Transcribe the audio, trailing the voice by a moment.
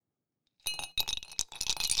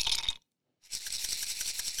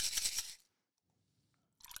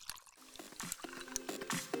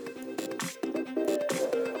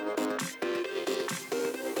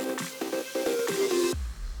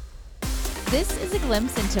This is a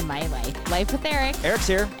glimpse into my life. Life with Eric. Eric's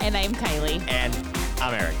here. And I'm Kiley. And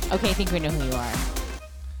I'm Eric. Okay, I think we know who you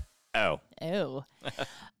are.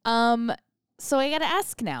 So I got to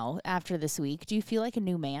ask now, after this week, do you feel like a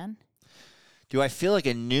new man? Do I feel like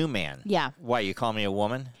a new man? Yeah. Why, you call me a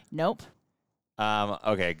woman? Nope.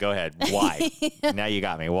 Okay, go ahead. Why? Now you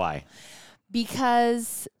got me. Why?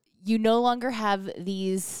 Because you no longer have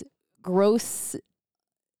these gross...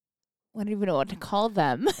 I don't even know what to call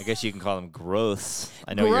them. I guess you can call them growths.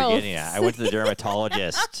 I know what you're getting at. I went to the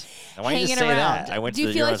dermatologist. Why don't you just say that? I went to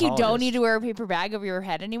the dermatologist. Do you feel like you don't need to wear a paper bag over your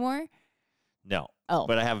head anymore? No. Oh.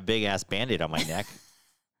 But I have a big-ass Band-Aid on my neck.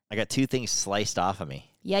 I got 2 things sliced off of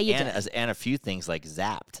me. Yeah, you do. And a few things, like,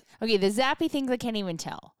 zapped. Okay, the zappy things I can't even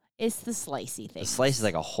tell. It's the slicey thing. The slice is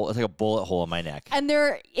like a hole. It's like a bullet hole in my neck. And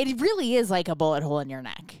it really is like a bullet hole in your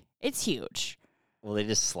neck. It's huge. Well, they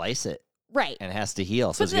just slice it. Right. And it has to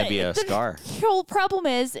heal, so it's going to be a scar. The whole problem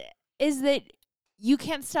is that you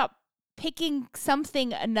can't stop picking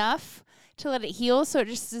something enough to let it heal, so it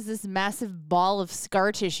just is this massive ball of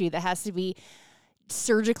scar tissue that has to be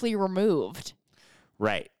surgically removed.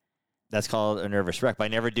 Right. That's called a nervous wreck. But I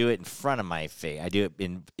never do it in front of my face. I do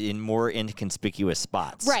it in more inconspicuous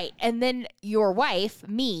spots. Right. And then your wife,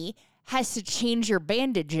 me, has to change your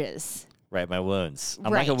bandages. Right, my wounds.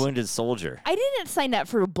 I'm like a wounded soldier. I didn't sign up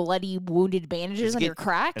for bloody wounded bandages on your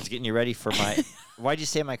crack. It's getting you ready for my... Why'd you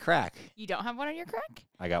say my crack? You don't have one on your crack?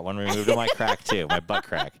 I got one removed on my crack, too. My butt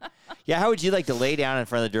crack. Yeah, how would you like to lay down in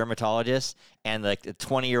front of the dermatologist and like the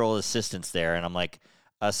 20-year-old assistant's there, and I'm like,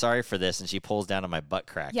 sorry for this, and she pulls down on my butt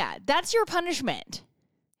crack. Yeah, that's your punishment.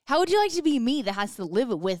 How would you like to be me that has to live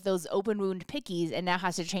with those open wound pickies and now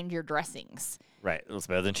has to change your dressings? Right. It's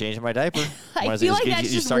better than changing my diaper. I feel like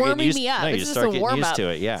that's just warming me up. No, you just start a getting used to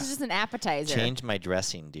it. Yeah. It's just an appetizer. Change my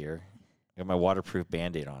dressing, dear. I got my waterproof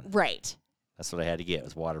Band-Aid on. Right. That's what I had to get,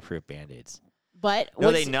 was waterproof Band-Aids. But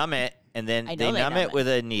no, they numb it, and then they numb it with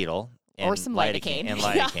a needle. Or some lidocaine. And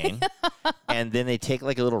lidocaine. And then they take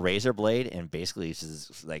like a little razor blade and basically it's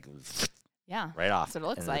just like right off. That's what it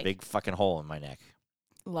looks and like. A big fucking hole in my neck.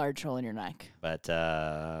 Large hole in your neck. But,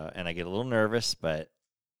 and I get a little nervous, but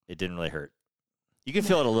it didn't really hurt. You can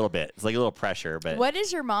feel it a little bit. It's like a little pressure, but what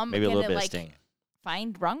is your mom maybe a little bit of like sting.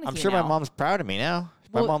 Find wrong with I'm you sure now? my mom's proud of me now.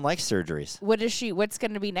 My mom likes surgeries. What's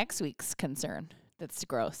going to be next week's concern? That's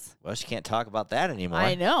gross. Well, she can't talk about that anymore.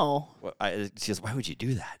 I know. Well, she goes, why would you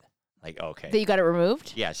do that? Like, okay. That you got it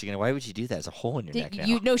removed? Yeah, she's going to, why would you do that? There's a hole in your neck now.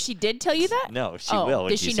 You know she did tell you that? No, she will.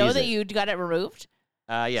 Did she know that you got it removed?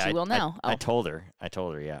 Yeah. She will now. I told her,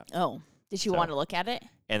 yeah. Oh. Did she want to look at it?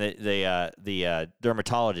 And the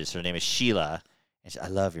dermatologist, her name is Sheila, and she said, I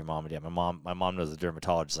love your mom and dad. My mom knows the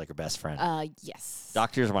dermatologist like her best friend. Yes.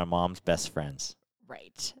 Doctors are my mom's best friends.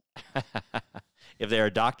 Right. If they're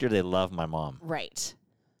a doctor, they love my mom. Right.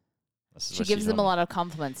 She gives them a lot of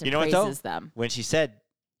compliments and praises them. When she said,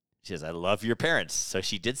 she says, I love your parents. So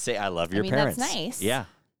she did say, I love your parents. That's nice. Yeah.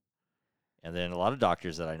 And then a lot of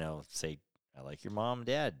doctors that I know say, I like your mom and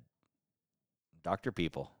dad. Doctor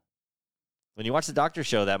people. When you watch the doctor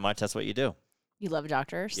show that much, that's what you do. You love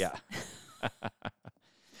doctors? Yeah.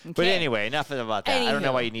 Okay. But anyway, enough about that. Anywho. I don't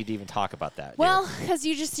know why you need to even talk about that. Well, because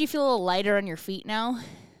you feel a little lighter on your feet now.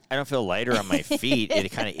 I don't feel lighter on my feet.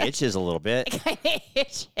 It kind of itches a little bit. It kind of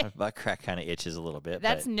itches. My butt crack kind of itches a little bit.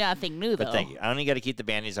 That's nothing new, though. But thank you. I only got to keep the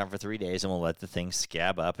Band-Aids on for 3 days, and we'll let the thing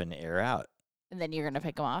scab up and air out. And then you're going to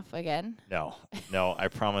pick them off again? No, I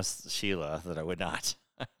promised Sheila that I would not.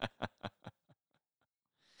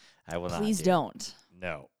 I will not. Please don't.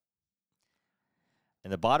 No.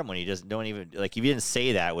 And the bottom one, don't even, like, if you didn't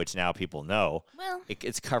say that, which now people know, well,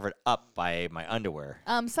 it's covered up by my underwear.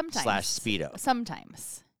 Sometimes. / Speedo.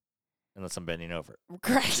 Sometimes. Unless I'm bending over.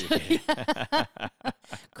 Correct.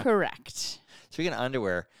 Correct. Speaking of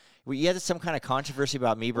underwear, you had some kind of controversy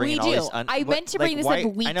about me bringing all this. I meant to bring this up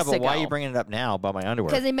weeks ago. I know, but why are you bringing it up now about my underwear?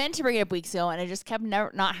 Because I meant to bring it up weeks ago, and it just kept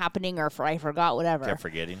not happening, or I forgot, whatever. Kept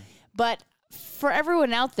forgetting. But for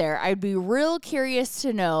everyone out there, I'd be real curious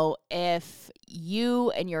to know if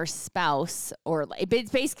you and your spouse, or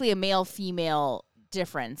it's basically a male-female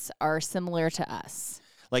difference, are similar to us.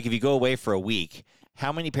 Like if you go away for a week,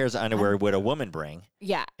 how many pairs of underwear would a woman bring?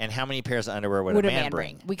 Yeah. And how many pairs of underwear would a man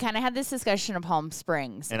bring? We kind of had this discussion in Palm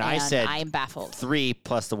Springs, and I said I am baffled. 3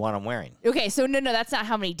 plus the one I'm wearing. Okay, so no, that's not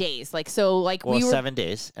how many days. Well, we were 7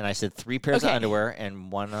 days, and I said 3 pairs of underwear and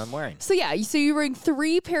one I'm wearing. So yeah, so you bring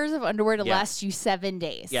 3 pairs of underwear to last you 7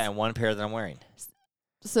 days. Yeah, and 1 pair that I'm wearing.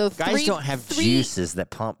 So Guys don't have juices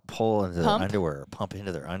that pull into their underwear or pump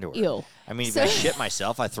into their underwear. Ew. I mean, if I shit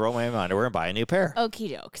myself, I throw away my underwear and buy a new pair.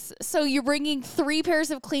 Okie dokes. So you're bringing 3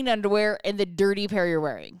 pairs of clean underwear and the dirty pair you're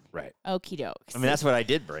wearing. Right. Okie dokes. I mean, that's what I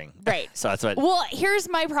did bring. Right. So that's what. Well, here's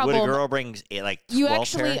my problem. Would a girl bring like 12 You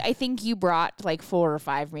actually, pair? I think you brought like 4 or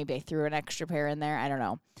 5. Maybe I threw an extra pair in there. I don't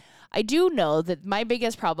know. I do know that my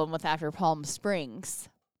biggest problem with after Palm Springs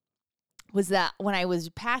was that when I was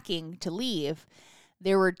packing to leave,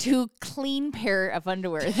 there were 2 clean pair of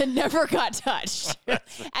underwear that never got touched. And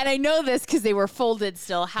I know this because they were folded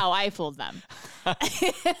still how I fold them.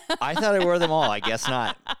 I thought I wore them all. I guess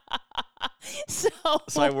not. So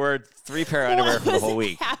I wore 3 pair of underwear for the whole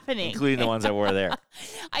week, happening? including the ones I wore there.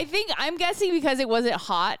 I'm guessing because it wasn't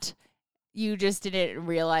hot, you just didn't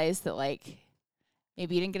realize that like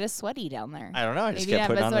maybe you didn't get as sweaty down there. I don't know. I just maybe kept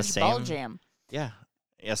you putting didn't on have the as same much ball jam. Yeah.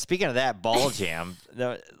 Speaking of that ball jam,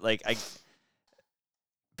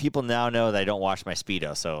 people now know that I don't wash my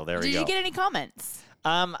Speedo, so there we go. Did you get any comments?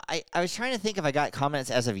 I was trying to think if I got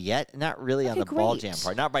comments as of yet. Not really on the ball jam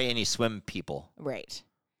part. Not by any swim people. Right.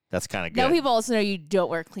 That's kind of good. Now people also know you don't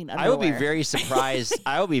wear clean underwear. I would be very surprised.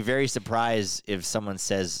 I would be very surprised if someone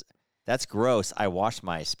says, "That's gross. I wash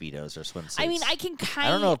my Speedos or swimsuits." I mean, I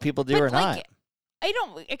don't know if people do or not. I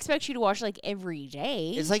don't expect you to wash like every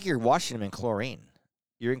day. It's like you're washing them in chlorine.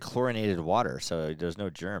 You're in chlorinated water, so there's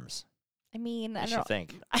no germs. I mean, I don't don't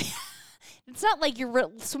think. It's not like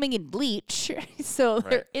you're swimming in bleach, so Right.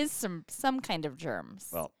 there is some kind of germs.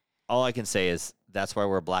 Well, all I can say is that's why I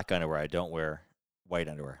wear black underwear. I don't wear white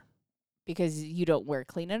underwear. Because you don't wear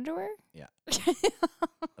clean underwear? Yeah.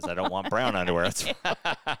 Because I don't want brown underwear.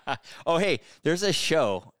 Oh, hey, there's a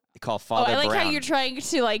show called Father I like Brown. how you're trying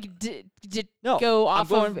to like No, go I'm off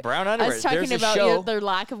going of brown underwear. us talking There's a about show. their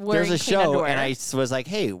lack of wearing There's a clean show, underwear. and I was like,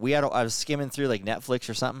 hey, I was skimming through like Netflix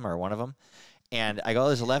or something, or one of them, and I go,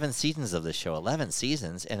 there's 11 seasons of this show. 11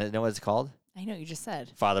 seasons, and you know what it's called? I know you just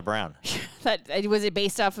said. Father Brown. Was it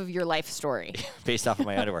based off of your life story? Based off of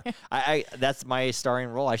my underwear. That's my starring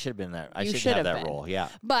role. I should have been that. I should have that role. Yeah.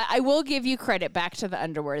 But I will give you credit back to the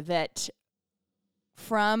underwear that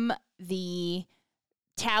from the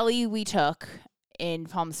tally we took in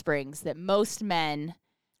Palm Springs that most men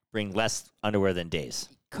bring less underwear than days.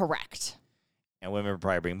 Correct. And women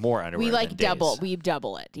probably bring more underwear. We like than double. Days. We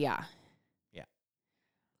double it. Yeah. Yeah.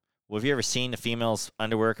 Well, have you ever seen the female's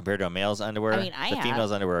underwear compared to a male's underwear? I mean, the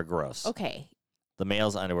female's underwear are gross. Okay. The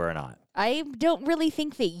male's underwear are not. I don't really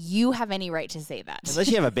think that you have any right to say that. Unless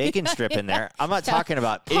you have a bacon strip in there. I'm not talking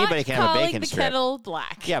about anybody can have a bacon strip. Kettle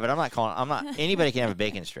black. Yeah, but I'm not anybody can have a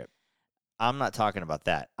bacon strip. I'm not talking about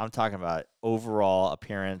that. I'm talking about overall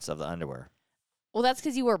appearance of the underwear. Well, that's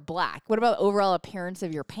because you wear black. What about overall appearance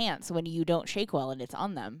of your pants when you don't shake well and it's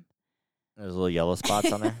on them? There's little yellow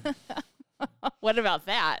spots on there. What about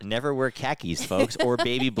that? Never wear khakis, folks, or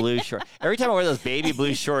baby blue shorts. Every time I wear those baby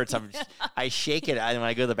blue shorts, I shake it. And when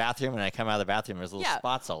I go to the bathroom and I come out of the bathroom, there's little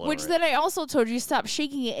spots all over Which it. then I also told you stop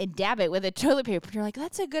shaking it and dab it with a toilet paper. You're like,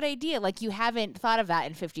 that's a good idea. Like you haven't thought of that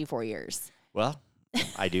in 54 years. Well,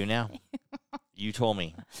 I do now. You told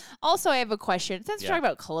me. Also, I have a question. Since we're talking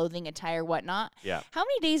about clothing, attire, whatnot. Yeah. How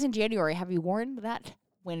many days in January have you worn that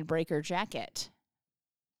windbreaker jacket?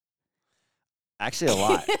 Actually, a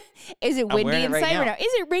lot. Is it windy inside right now? Is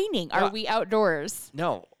it raining? No. Are we outdoors?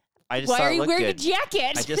 No. I just Why thought are it you looked wearing good. a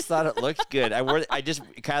jacket? I just thought it looked good.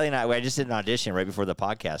 Kylie and I just did an audition right before the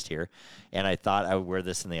podcast here, and I thought I would wear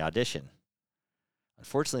this in the audition.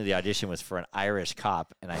 Unfortunately, the audition was for an Irish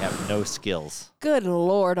cop, and I have no skills. Good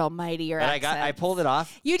Lord Almighty, your But I pulled it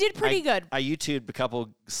off. You did pretty good. I YouTubed a couple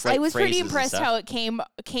slight I was pretty phrases and impressed stuff. how it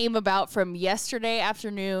came about from yesterday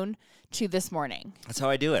afternoon to this morning. That's how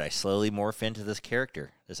I do it. I slowly morph into this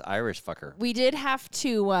character, this Irish fucker. We did have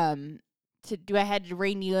to do. I had to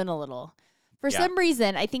rein you in a little. For some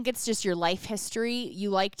reason, I think it's just your life history. You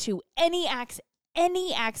like to any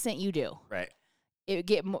accent you do. Right. It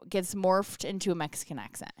gets morphed into a Mexican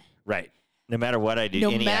accent. Right. No matter what I do,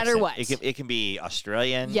 No any matter accent. what. It can be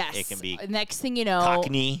Australian. Yes. It can be Next thing you know,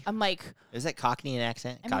 Cockney. I'm like, Is that Cockney an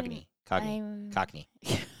accent? Cockney. Cockney.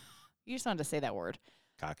 You just wanted to say that word.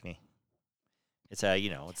 Cockney. It's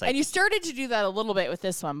it's like. And you started to do that a little bit with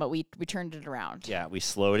this one, but we turned it around. Yeah, we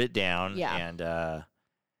slowed it down. Yeah.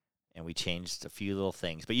 And we changed a few little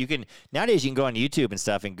things. But nowadays you can go on YouTube and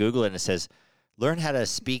stuff and Google it and it says, learn how to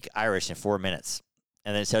speak Irish in 4 minutes.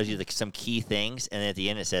 And then it tells you some key things. And then at the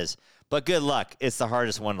end it says, but good luck. It's the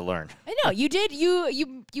hardest one to learn. I know. You did.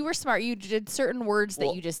 You were smart. You did certain words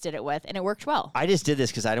that you just did it with, and it worked well. I just did this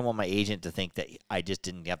because I didn't want my agent to think that I just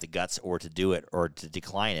didn't have the guts or to do it or to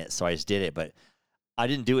decline it. So I just did it. But I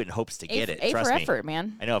didn't do it in hopes to get it. Trust for me. effort,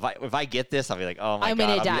 man. I know if I get this, I'll be like, oh my I'm God,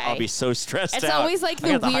 gonna die. I'll be so stressed out. It's always like the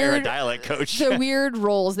I got to hire a weird dialect coach. the weird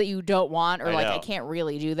roles that you don't want, or I like know. I can't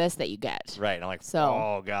really do this that you get. Right. And I'm like, So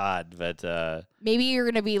oh God, but maybe you're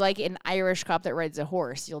gonna be like an Irish cop that rides a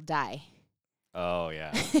horse. You'll die. oh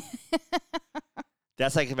yeah.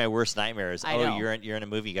 That's like my worst nightmare is, I know. you're in a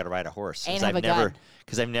movie, you got to ride a horse. And have a gun.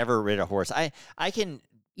 Because I've never ridden a horse. I can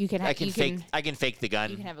fake the gun.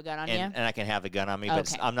 You can have a gun on and I can have the gun on me,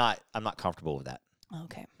 but Okay. I'm not comfortable with that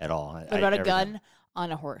Okay. at all. What about a gun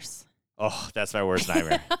on a horse? Oh, that's my worst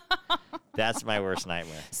nightmare. That's my worst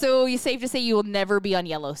nightmare. So you safe to say you will never be on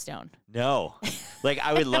Yellowstone. No. Like,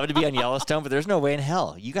 I would love to be on Yellowstone, but there's no way in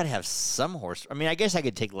hell. You got to have some horse. I mean, I guess I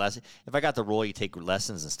could take lessons. If I got the role, you take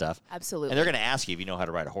lessons and stuff. Absolutely. And they're going to ask you if you know how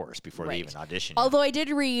to ride a horse before they Right. even audition you. Although I did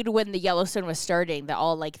read when the Yellowstone was starting that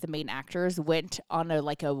all like the main actors went on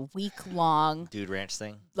a week long Dude Ranch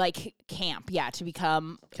thing? like camp, to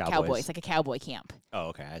become cowboys, like a cowboy camp. Oh,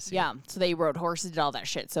 okay. I see. Yeah, so they rode horses, did all that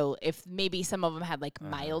shit. So if maybe some of them had like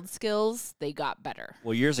mild skills, they got better.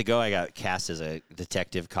 Well, years ago, I got cast as a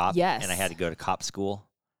detective cop. Yes. And I had to go to cop school.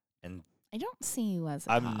 And I don't see you as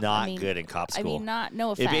a I'm cop. not good in cop school. I mean,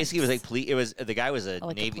 no offense. It basically was like the guy was a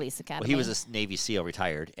like Navy. a police academy. Well, he was a Navy SEAL,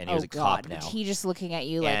 retired, and he was a God. cop now. He just looking at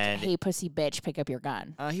you like, And- hey, pussy bitch, pick up your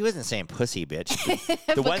gun. He wasn't saying pussy, bitch.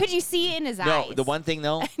 But could you see it in his eyes? No, the one thing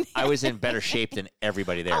though, I was in better shape than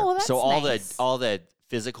everybody there. Oh, well, that's so nice. all the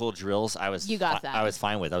physical drills, I was You got that. I was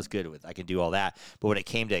fine with. I was good with. I could do all that. But when it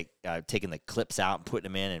came to taking the clips out and putting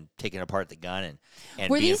them in and taking apart the gun and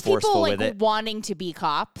Were being these forceful people like with it, wanting to be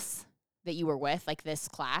cops that you were with, like this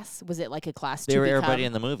class? Was it like a class they to were become? everybody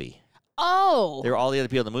in the movie. Oh. They were all the other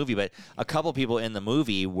people in the movie, but a couple people in the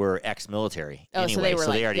movie were ex-military. Oh, anyway, so they were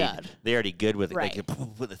like already good. they already good with it. Right. They could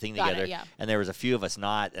put the thing Got it, together. yeah. And there was a few of us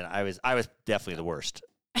not, and I was definitely the worst.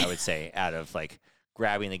 I would say out of like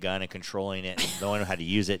grabbing the gun and controlling it, and knowing how to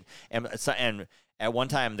use it. And at one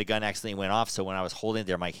time the gun accidentally went off, so when I was holding it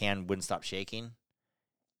there, my hand wouldn't stop shaking,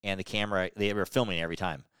 and the camera, they were filming it every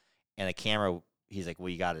time, and the camera, he's like, "Well,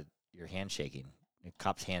 you got your hand shaking." A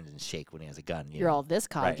cop's hand doesn't shake when he has a gun. You're all this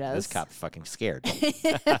cop right. does. This cop's fucking scared.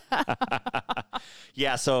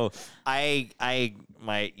 Yeah, so like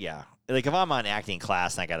if I'm on acting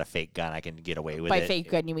class and I got a fake gun, I can get away with By it.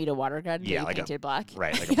 fake gun, you mean a water gun? Yeah, that you like painted black.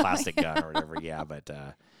 Right, like a plastic gun or whatever. Yeah, but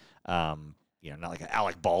not like an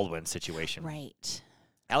Alec Baldwin situation. Right.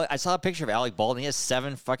 I saw a picture of Alec Baldwin. He has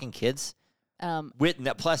 7 fucking kids.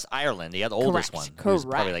 Plus Ireland, the oldest one, who's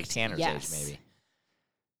probably like Tanner's age, maybe.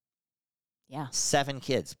 Yeah. 7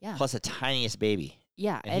 kids, plus the tiniest baby.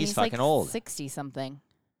 Yeah, and he's like fucking old. 60 something.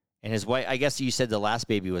 And his wife, I guess you said the last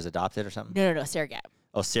baby was adopted or something. No, surrogate.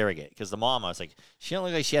 Oh, surrogate. Because the mom, I was like, she don't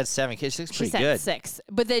look like she had 7 kids. She looks She pretty said good. 6,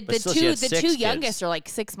 but the still, she had two 6 youngest kids. are like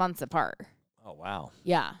 6 months apart. Oh wow.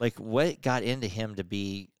 Yeah. Like, what got into him to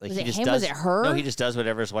be like? Was he it just him? does. Was it her? No, he just does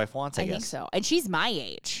whatever his wife wants. I guess. think so. And she's my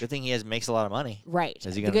age. Good thing he makes a lot of money. Right.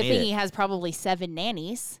 Is he The gonna good need thing it? he has probably 7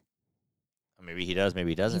 nannies. Maybe he does.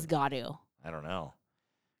 Maybe he doesn't. He's got to. I don't know.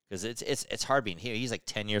 Because it's hard being here. He's like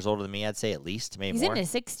 10 years older than me. I'd say at least, maybe He's more. in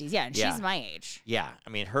his 60s. Yeah, and Yeah. she's my age. Yeah, I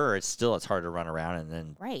mean, it's hard to run around and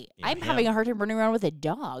then Right. you know, I'm him. having a hard time running around with a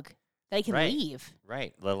dog that I can Right. leave.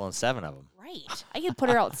 right, let alone 7 of them. Right. I can put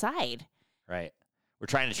her outside. Right. We're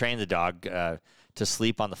trying to train the dog to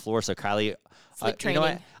sleep on the floor. So Kylie, Sleep you know what?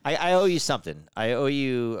 training. I owe you something. I owe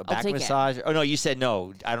you a back take it. massage. Oh no, you said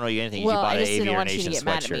no. I don't owe you anything. Well, you bought I an just didn't Aviator want you to Nation get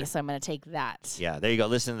mad at me, sweatshirt. so I'm going to take that. Yeah, there you go.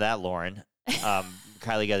 Listen to that, Lauren.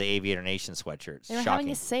 Kylie got the Aviator Nation sweatshirt. They were Shocking. having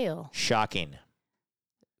a sale. Shocking.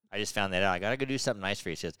 I just found that out. I gotta go do something nice for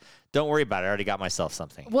you. She says, "Don't worry about it. I already got myself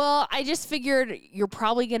something." Well, I just figured you're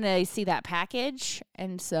probably going to see that package,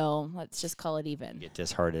 and so let's just call it even. Get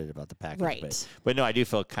disheartened about the package, Right. But no, I do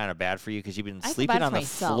feel kind of bad for you because you've been I feel sleeping bad on for the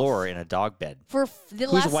myself. floor in a dog bed. For the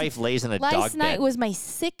Whose last wife lays in a dog last night bed? was my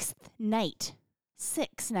 6th night.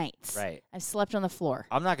 6 nights. Right. I've slept on the floor.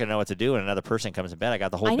 I'm not gonna know what to do when another person comes in bed. I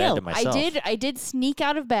got the whole I bed know. to myself. I did sneak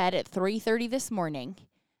out of bed at 3:30 this morning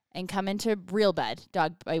and come into real bed.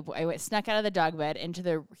 I snuck out of the dog bed into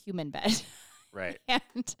the human bed. Right.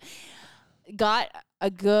 And got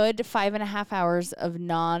a good 5.5 hours of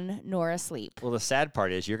non-Nora sleep. Well, the sad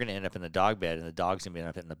part is you're gonna end up in the dog bed, and the dog's gonna be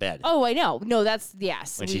up in the bed Oh, I know. No, that's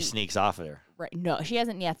yes. when she sneaks off of there. Right. No, she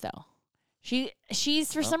hasn't yet though.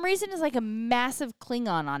 She's for some reason is like a massive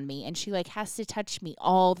Klingon on me, and she like has to touch me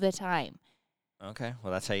all the time. Okay.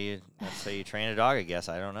 Well, that's how you train a dog, I guess.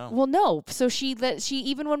 I don't know. Well, no. So she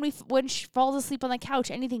even when she falls asleep on the couch,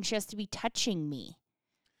 anything, she has to be touching me.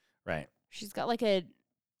 Right. She's got like a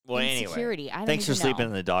Well, insecurity. anyway, I don't thanks for even sleeping know.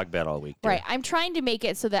 in the dog bed all week. Dear. Right. I'm trying to make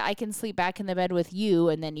it so that I can sleep back in the bed with you,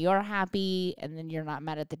 and then you're happy, and then you're not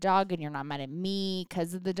mad at the dog, and you're not mad at me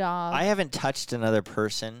because of the dog. I haven't touched another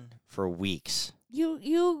person for weeks.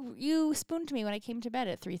 You spooned me when I came to bed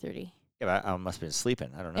at 3:30. Yeah, but I must have been sleeping.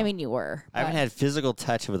 I don't know. I mean, you were. I haven't had physical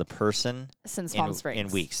touch with a person since Palm in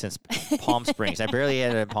Springs. weeks, since Palm Springs. I barely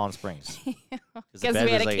had it at Palm Springs. Because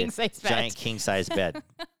we had a king-size bed. Giant king-size bed.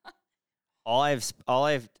 All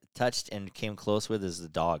I've touched and came close with is the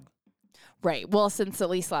dog. Right. Well, since at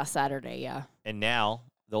least last Saturday, yeah. And now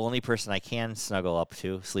the only person I can snuggle up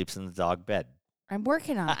to sleeps in the dog bed. I'm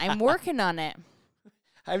working on it. I'm working on it.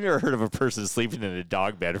 I've never heard of a person sleeping in a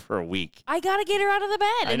dog bed for a week. I got to get her out of the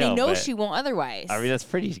bed. And I know she won't otherwise. I mean, that's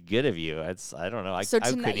pretty good of you. I don't know. I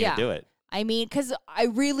couldn't even do it. I mean, because I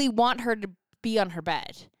really want her to be on her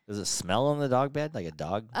bed. Does it smell on the dog bed like a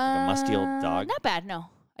dog? Like a musty old dog? Not bad, no.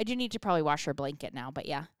 I do need to probably wash her blanket now, but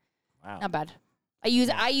yeah. Wow. Not bad. I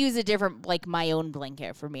use a different, like, my own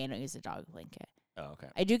blanket for me. I don't use a dog blanket. Oh, okay.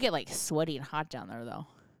 I do get, like, sweaty and hot down there, though.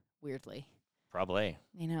 Weirdly. Probably.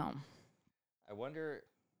 You know. I wonder...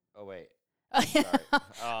 Oh, wait.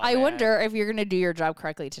 I wonder if you're going to do your job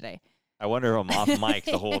correctly today. I wonder if I'm off mic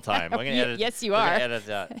the whole time. I'm gonna edit, yes, you are. Edit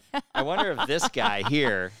that. I wonder if this guy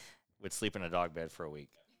here would sleep in a dog bed for a week.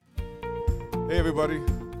 Hey, everybody.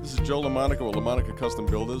 This is Joe LaMonica with LaMonica Custom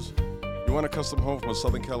Builders. You want a custom home from a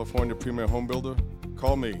Southern California premier home builder?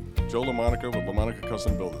 Call me, Joe LaMonica with LaMonica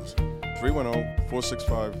Custom Builders.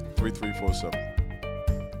 310-465-3347.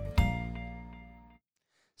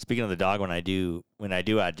 Speaking of the dog, when I do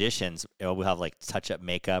auditions, we'll have like touch-up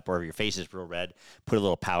makeup, or if your face is real red, put a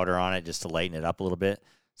little powder on it just to lighten it up a little bit.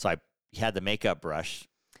 So I had the makeup brush,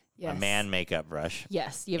 a man makeup brush.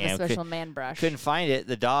 Yes, you have a special man brush. Couldn't find it.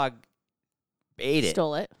 The dog ate it.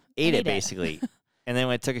 Stole it. Ate it, basically. And then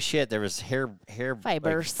when it took a shit, there was hair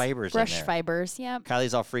fibers, like fibers brush in there. fibers. Yeah.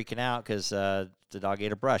 Kylie's all freaking out because the dog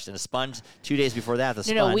ate a brush, and a sponge 2 days before that. The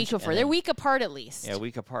sponge. No, a week before. They're a week apart at least. Yeah, a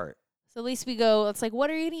week apart. So at least we go. It's like, what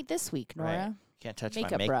are you gonna eat this week, Nora? Right. Can't touch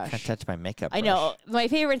makeup my brush. Can't touch my makeup. I know. My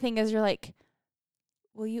favorite thing is you're like,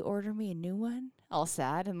 will you order me a new one? All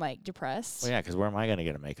sad and like depressed. Well, yeah, because where am I gonna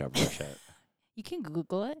get a makeup brush at? You can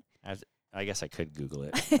Google it. I guess I could Google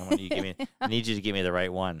it. I need you to give me the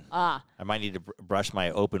right one. I might need to brush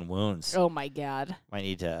my open wounds. Oh my God. Might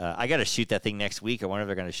need to. I got to shoot that thing next week. I wonder if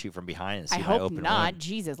they're going to shoot from behind and see I my hope open not. wound.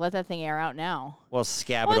 Jesus, let that thing air out now. Well,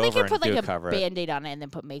 scab Or it they over could put and like cover a it. Band-Aid on it and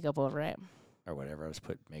then put makeup over it. Or whatever. I just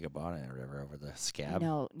put makeup on it or whatever over the scab.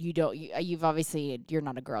 No, you don't. You've obviously, you're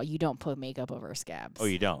not a girl. You don't put makeup over scabs. Oh,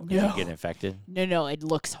 you don't? No. You get infected? No, it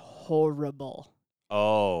looks horrible.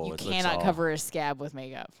 Oh, you cannot cover a scab with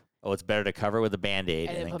makeup. Oh, it's better to cover it with a Band-Aid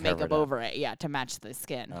and then put cover makeup it over it, yeah, to match the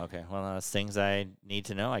skin. Okay, well, that's things I need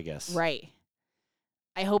to know, I guess. Right.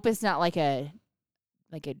 I hope it's not like a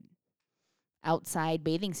outside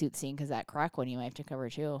bathing suit scene, because that crack one you might have to cover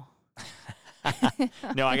too.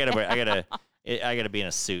 No, I gotta be in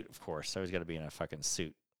a suit, of course. I always gotta be in a fucking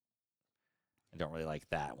suit. I don't really like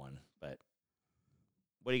that one, but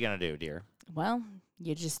what are you gonna do, dear? Well,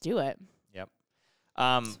 you just do it. Yep.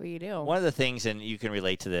 That's what you do. One of the things, and you can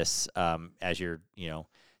relate to this as you're,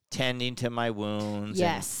 tending to my wounds.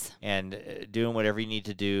 Yes. And doing whatever you need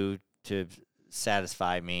to do to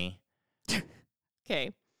satisfy me.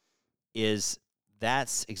 Okay.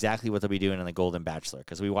 That's exactly what they'll be doing in the Golden Bachelor,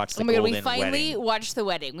 because we watched the Golden Golden we finally Wedding. watched the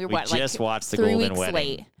wedding. We just watched the 3 Golden weeks Wedding.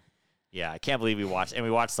 late. Yeah, I can't believe we watched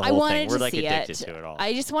the whole thing. We're like addicted to it all.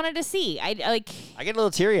 I just wanted to see. I get a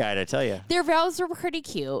little teary-eyed, I tell you. Their vows were pretty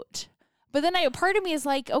cute. But then part of me is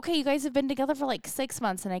like, okay, you guys have been together for like 6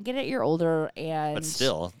 months, and I get it, you're older, and but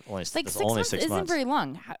still, only like it's 6 only months 6 isn't months. very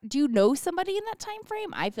long. Do you know somebody in that time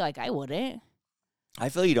frame? I feel like I wouldn't. I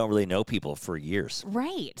feel you don't really know people for years.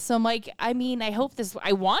 Right. So I'm like, I mean, I hope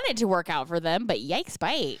I want it to work out for them, but yikes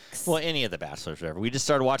bikes. Well, any of the Bachelors, whatever. We just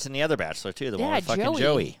started watching the other Bachelor too, the one with fucking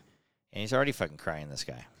Joey. And he's already fucking crying, this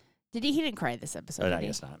guy. Did he? He didn't cry this episode. No, I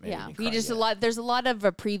guess not. Maybe yeah, he didn't cry a lot. There's a lot of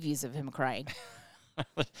previews of him crying.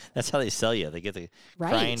 That's how they sell you. They get the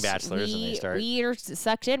crying bachelors and they start. We are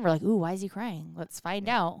sucked in. We're like, ooh, why is he crying? Let's find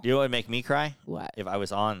out. You know what would make me cry? What? If I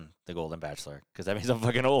was on the Golden Bachelor, because that means I'm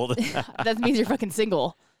fucking old. That means you're fucking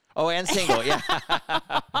single. Oh, and single, yeah.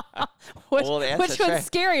 Which one's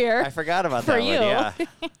scarier? I forgot about for that you. One, yeah.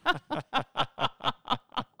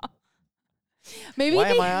 Maybe Why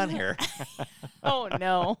am I on here? Oh,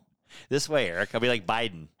 no. This way, Eric. I'll be like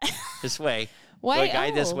Biden. This way. Why? Go, guy,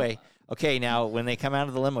 this way. Okay, now when they come out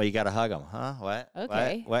of the limo, you got to hug them. Huh? What?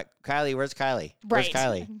 Okay. What? Kylie, where's Kylie? Where's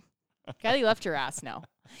Kylie? Kylie left your ass now.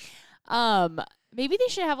 Maybe they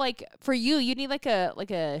should have for you need like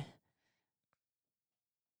a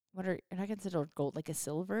what are not considered gold, like a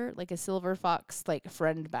silver fox, like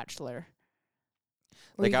friend bachelor.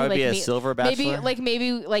 Where Like you I could, would be a meet- silver bachelor.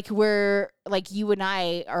 maybe like where like you and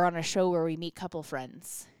I are on a show where we meet couple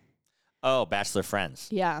friends. Oh, bachelor friends.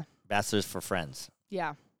 Yeah. Bachelors for friends.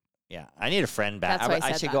 Yeah. Yeah, I need a friend. That's why I I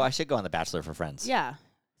said should that. go. I should go on the Bachelor for friends. Yeah.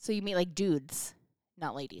 So you meet like dudes,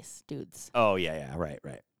 not ladies, dudes. Oh yeah. Right.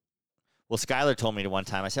 Well, Skylar told me to one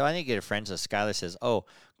time. I said, I need to get a friend. So Skylar says, "Oh,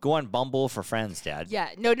 go on Bumble for friends, Dad." Yeah.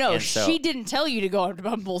 No. And so- She didn't tell you to go on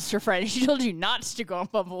Bumbles for friends. She told you not to go on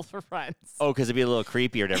Bumble for friends. Oh, because it'd be a little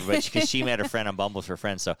creepier to everybody. Because she met a friend on Bumbles for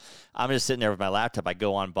friends. So I'm just sitting there with my laptop. I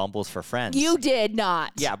go on Bumbles for friends. You did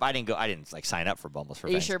not. Yeah, but I didn't go. I didn't like sign up for Bumbles for Are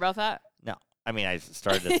you friends. sure about that? No. I mean, I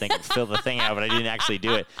started to think, fill the thing out, but I didn't actually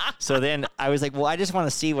do it. So then I was like, well, I just want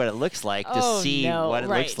to see what it looks like what it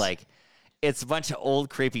looks like. It's a bunch of old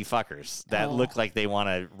creepy fuckers that look like they want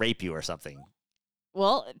to rape you or something.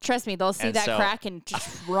 Well, trust me, they'll see And that so- crack and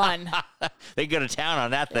just run. They go to town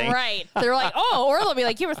on that thing. Right. They're like, oh, or they'll be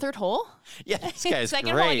like, you have a third hole? Yeah, this guy's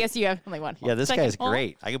Second great. hole, I guess you have only one hole. Yeah, this Second guy's hole?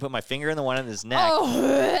 great. I can put my finger in the one in his neck,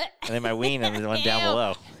 Oh. and then my ween in the one down Ew.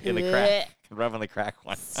 below in the crack. Rub on the crack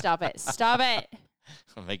one. Stop it. Stop it.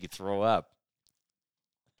 It'll make you throw up.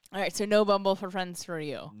 All right, so no Bumble for friends for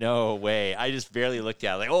you. No way. I just barely looked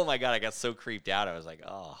at it. Like, oh my God, I got so creeped out. I was like,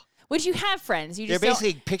 oh. Would you have friends? You They're just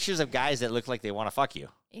basically pictures of guys that look like they want to fuck you.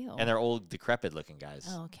 don't... Ew. And they're old, decrepit looking guys.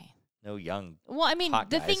 Oh, okay. No young. Well, I mean, hot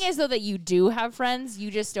the guys. thing is, though, that you do have friends.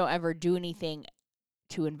 You just don't ever do anything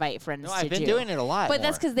to invite friends No, to I've been do. doing it a lot. But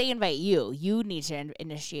that's more. because they invite you. You need to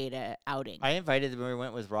initiate a outing. I invited when we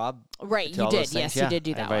went with Rob. Right, to you all did. those things. Yes, Yeah, you did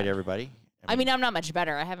do I that invited one. everybody. I mean, I'm not much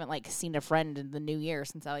better. I haven't, like, seen a friend in the new year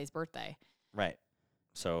since Allie's birthday. Right.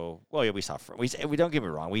 So, well, yeah, we saw friends. We don't get me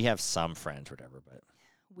wrong. We have some friends, whatever, but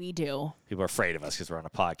We do. people are afraid of us because we're on a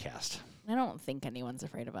podcast. I don't think anyone's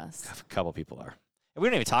afraid of us. A couple people are. And we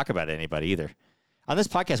don't even talk about anybody either. On this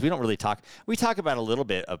podcast, we don't really talk. We talk about a little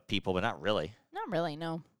bit of people, but not really. Not really,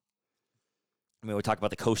 no. I mean, we talk about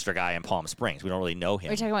the coaster guy in Palm Springs. We don't really know him.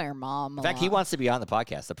 We're talking about your mom. In fact, he wants to be on the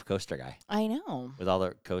podcast, the coaster guy, I know. with all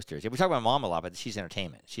the coasters. Yeah, we talk about my mom a lot, but she's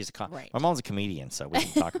entertainment. She's a Right. My mom's a comedian, so we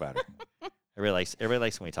can talk about her. Everybody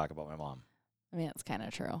likes when we talk about my mom. I mean, that's kind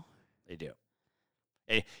of true. They do.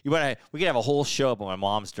 Hey, we could have a whole show about my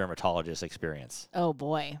mom's dermatologist experience. Oh,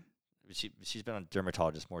 boy. She's been on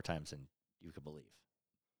dermatologist more times than you could believe.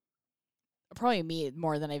 Probably me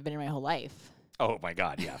more than I've been in my whole life. Oh my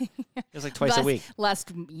God, yeah. It's like twice a week.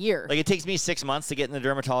 Last year. Like it takes me 6 months to get in the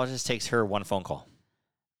dermatologist. Takes her one phone call.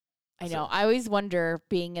 I know. I always wonder,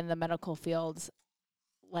 being in the medical field,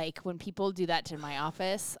 like when people do that to my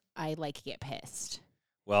office, I like get pissed.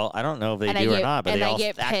 Well, I don't know if they And I do or get- not, but and they I all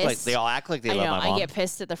get act like pissed. they all act like they I love know. my mom. I get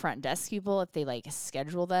pissed at the front desk people if they like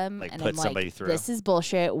schedule them, Like, and put I'm somebody like, through. "This is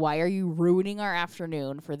bullshit. Why are you ruining our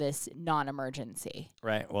afternoon for this non-emergency?"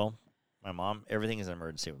 Right. Well, my mom. Everything is an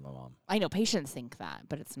emergency with my mom. I know patients think that,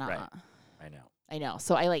 but it's not. Right. I know. I know.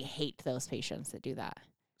 So I like hate those patients that do that.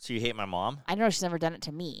 So you hate my mom? I know she's never done it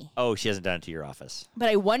to me, Oh, she hasn't done it to your office. but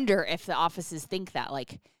I wonder if the offices think that,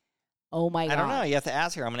 like, oh my god. I don't know. You have to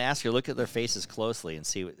ask her. I'm going to ask her. Look at their faces closely and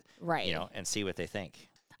see what Right. and see what they think.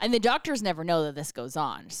 And the doctors never know that this goes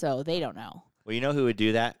on, so they don't know. Well, you know who would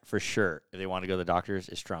do that for sure if they want to go to the doctors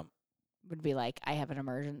is Trump. Would be like, I have an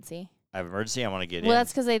emergency. I have an emergency. I want to get in. Well,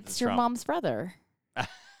 that's because it's your Trump. mom's brother.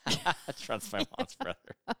 Trump's my mom's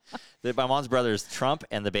brother. My mom's brother is Trump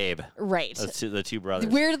and the Babe. Right. Those the two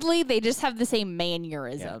brothers. Weirdly, they just have the same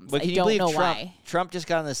mannerisms. Yeah. But I can you don't believe know Trump? why. Trump just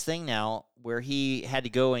got on this thing now where he had to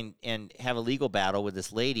go and have a legal battle with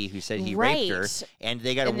this lady who said he raped her, Right. and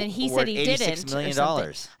they got And then he said he $86 didn't. million.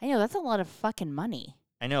 Or something. I know, that's a lot of fucking money.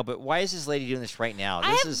 I know, but why is this lady doing this right now?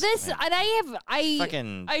 I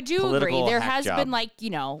fucking do agree. political There hack has job.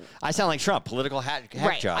 been I sound like Trump, political hack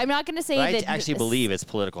right. job. I'm not going to say but I that actually believe it's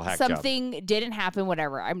political hack job. something didn't happen.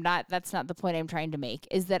 Whatever. That's not the point I'm trying to make.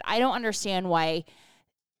 Is that I don't understand why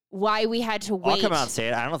we had to wait. I'll come out and say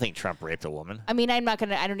it. I don't think Trump raped a woman. I mean, I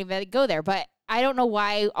don't even go there, but I don't know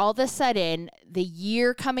why all of a sudden the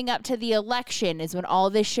year coming up to the election is when all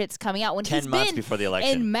this shit's coming out. When 10 he's months been before the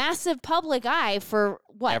election. in massive public eye for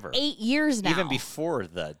what, Ever. 8 years now. Even before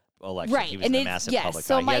the election, Right, he was and in a it's- massive yes, public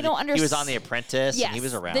so eye. I don't He was on underst- The Apprentice, Yes, and he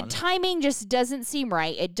was around. the timing just doesn't seem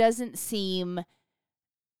right. It doesn't seem.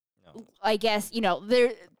 No. I guess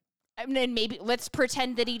there. I mean, maybe let's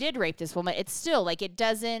pretend that he did rape this woman. It's still like it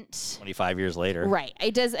doesn't. 25 years later. Right.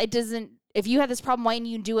 It doesn't. If you had this problem, why didn't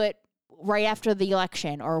you do it right after the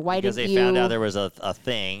election, or why Because didn't they you? found out there was a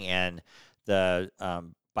thing, and the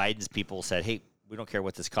Biden's people said, hey, we don't care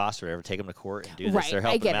what this costs or whatever, take them to court and do this. Right, They're I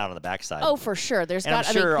helping get them it. out on the backside. Oh, for sure. There's and I'm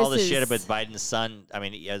got. sure I mean, all this the shit is- about Biden's son, I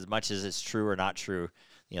mean, as much as it's true or not true,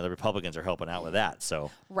 the Republicans are helping out with that.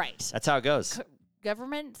 So Right. that's how it goes.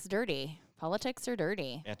 Government's dirty. Politics are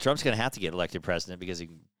dirty. Yeah, Trump's going to have to get elected president because he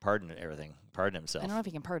can pardon himself. I don't know if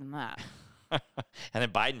he can pardon that. And then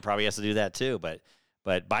Biden probably has to do that too. But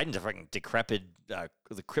Biden's a fucking decrepit,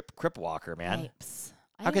 the crip walker, man. Yipes.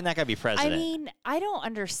 How can that guy be president? I mean, I don't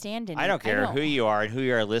understand it. I don't care who you are and who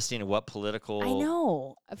you are listening to what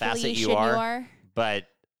political facet affiliation you are, but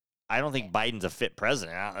I don't think Biden's a fit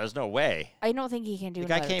president. There's no way. I don't think he can do. The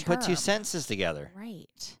guy can't put two term. sentences together.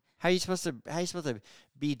 Right. How are you supposed to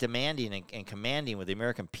be demanding and commanding with the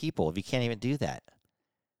American people if you can't even do that?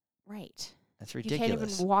 Right. That's ridiculous. You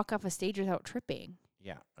can't even walk off a stage without tripping.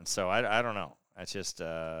 Yeah, and so I don't know. It's just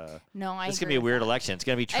no. It's gonna be a weird election. It's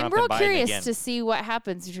gonna be Trump I'm real and Biden curious again. to see what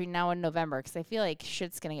happens between now and November because I feel like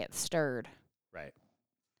shit's gonna get stirred. Right.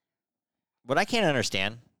 What I can't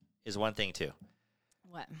understand is one thing too.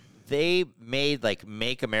 What? They made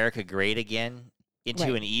Make America Great Again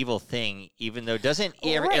into an evil thing, even though doesn't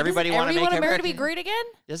everybody want to make America to be great again?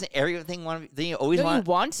 Doesn't everything want to? You always Don't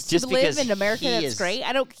you want to live in America that's great?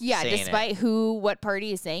 I don't. Yeah, despite what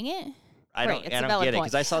party is saying it. I don't get it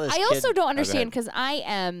because I saw this. I also don't understand because I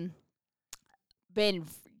am been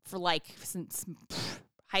for since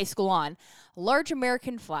high school on a large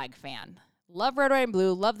American flag fan. Love red, white, and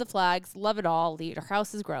blue. Love the flags. Love it all. Our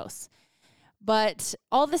house is gross. But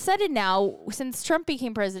all of a sudden now, since Trump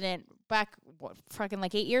became president back fucking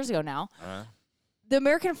 8 years ago now, the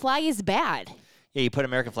American flag is bad. Yeah, you put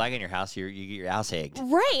American flag in your house, you get your house egged.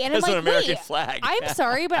 Right, and that's I'm an American flag. I'm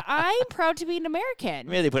sorry, but I'm proud to be an American.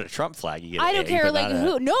 Maybe they put a Trump flag. You get I don't care,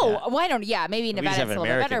 who? No, well, I don't. Yeah, maybe Nevada it's a little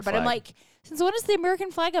bit better, but I'm like, since when is the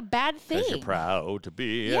American flag a bad thing? Because you're proud to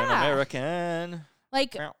be an American.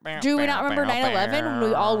 Do we not remember 9/11 when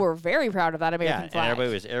we all were very proud of that American flag?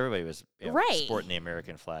 And everybody was sporting the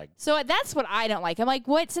American flag. So that's what I don't like. I'm like,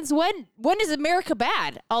 what? Since when is America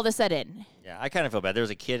bad? All of a sudden? Yeah, I kind of feel bad. There was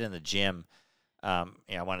a kid in the gym. I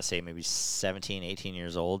want to say maybe 17, 18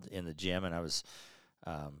 years old in the gym, and I was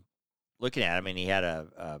looking at him, and he had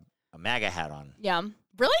a MAGA hat on. Yeah.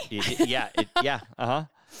 Really? Yeah.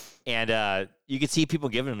 And you could see people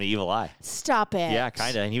giving him the evil eye. Stop it. Yeah,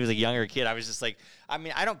 kind of. And he was a younger kid. I was just like, I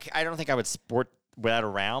mean, I don't think I would sport that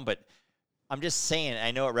around, but I'm just saying, I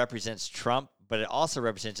know it represents Trump, but it also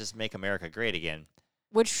represents just make America great again.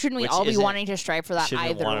 Shouldn't we all be wanting to strive for that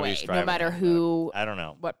either way, no matter who, I don't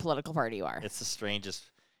know, what political party you are. It's the strangest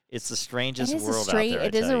world out there.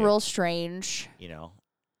 It is a real strange.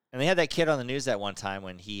 And they had that kid on the news that one time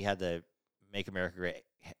when he had the Make America Great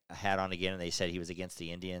hat on again, and they said he was against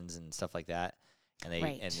the Indians and stuff like that. And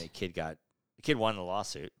the kid won the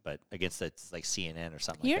lawsuit, but against CNN or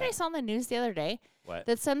something. You know what I saw on the news the other day? What?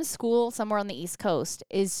 That some school somewhere on the East Coast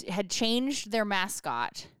had changed their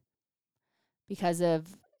mascot because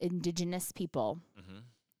of indigenous people.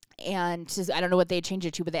 Mm-hmm. And I don't know what they changed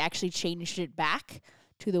it to, but they actually changed it back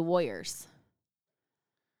to the Warriors.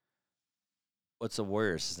 What's the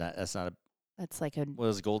Warriors? That's like it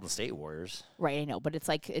was Golden State Warriors. Right, I know, but it's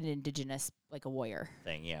like an indigenous, like a warrior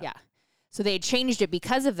thing, yeah. Yeah. So they changed it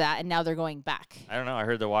because of that, and now they're going back. I don't know. I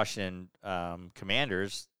heard the Washington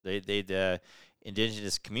Commanders, the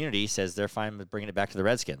indigenous community says they're fine with bringing it back to the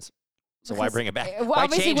Redskins. So why bring it back? Why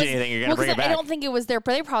change anything? You're going to bring it back. I don't think it was they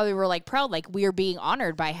probably were proud, we are being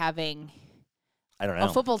honored by having I don't know. a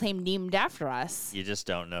football team named after us. You just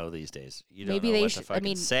don't know these days. You don't Maybe know what to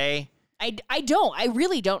fucking say. I don't. I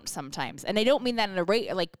really don't sometimes. And I don't mean that in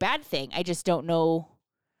a bad thing. I just don't know.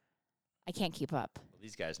 I can't keep up. Well,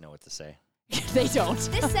 these guys know what to say. They don't.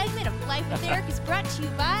 This segment of Life with Eric is brought to you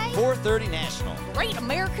by 430 National. Great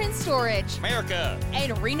American Storage. America.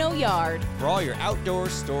 And Reno Yard. For all your outdoor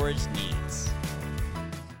storage needs.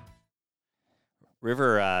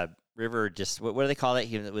 River just, what do they call that?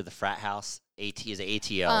 He with the frat house? Is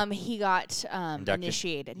it ATO? He got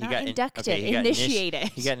initiated. Not inducted. He initiated.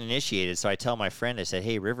 He got initiated. So I tell my friend, I said,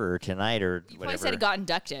 hey, River, tonight or you whatever. He said he got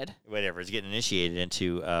inducted. Whatever. He's getting initiated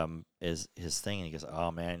into his thing. And he goes,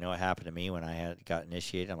 oh, man, I know what happened to me when I got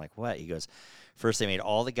initiated. I'm like, what? He goes, first they made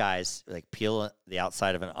all the guys peel the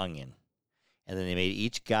outside of an onion. And then they made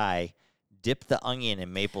each guy dip the onion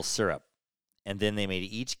in maple syrup. And then they made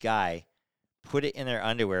each guy put it in their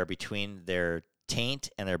underwear between their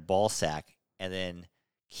taint and their ball sack, and then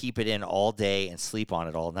keep it in all day and sleep on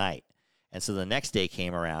it all night. And so the next day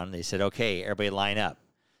came around, they said, okay, everybody line up.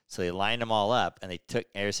 So they lined them all up, and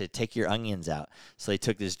they said, take your onions out. So they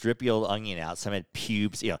took this drippy old onion out. Some had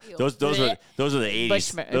pubes. Those were the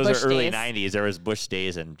 80s. Those are early 90s. There was Bush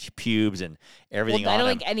days and pubes and everything on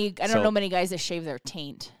them. I don't know many guys that shave their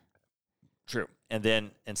taint. True.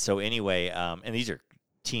 And so anyway, and these are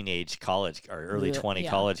teenage college or early 20 Yeah.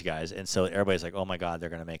 college guys. And so everybody's like, oh my God, they're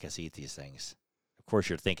going to make us eat these things. Of course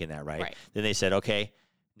you're thinking that, right? Right. Then they said, okay,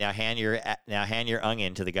 now hand your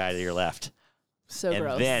onion to the guy to your left. So and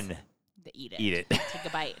gross. then To eat it. eat it. Take a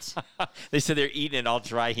bite. They said they're eating it all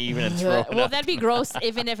dry, heaving and throwing Well, up. that'd be gross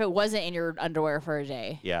even if it wasn't in your underwear for a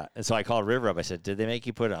day. Yeah. And so I called River up. I said, did they make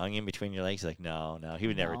you put an onion between your legs? He's like, no. He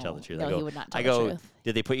would never tell the truth. No, I go, he would not tell I the go, truth.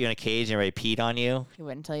 did they put you in a cage and everybody peed on you? He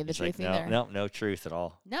wouldn't tell you the He's truth like, either. no truth at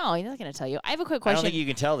all. No, he's not going to tell you. I have a quick I don't question. think you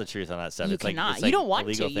can tell the truth on that stuff. You It's like, cannot. it's You like don't want a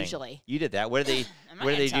legal to, thing. usually. You did that. What did I'm not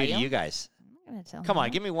they gonna do tell to you guys? I'm not going to tell Come on,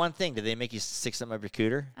 you. give me one thing. Did they make you stick something up your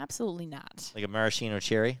cooter? Absolutely not. Like a maraschino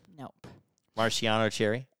cherry? Nope. Marciano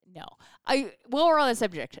cherry? No. While we're on the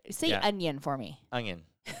subject, say Yeah. onion for me. Onion.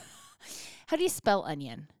 How do you spell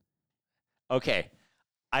onion? Okay.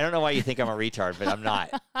 I don't know why you think I'm a retard, but I'm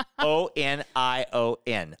not. Onion.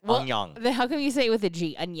 Onion. Then how come you say it with a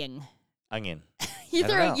G? Onion. Onion. You I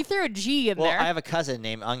don't know. threw a G in Well, there I have a cousin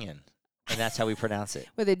named Onion, and that's how we pronounce it.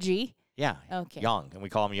 with a G. Yeah. Okay. Yong, and we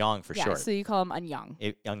call him Yong for Yeah, short. so you call him onion.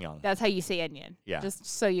 Onion. That's how you say onion. Yeah. Just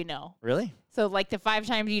so you know. Really? So like the 5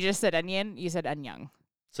 times you just said onion, you said onion.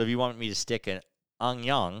 So if you want me to stick an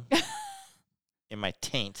onion in my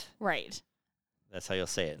taint, Right. that's how you'll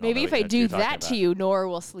say it. and I'll Maybe know if what I you're do talking that to about. you, Nora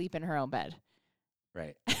will sleep in her own bed.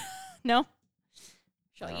 Right. No?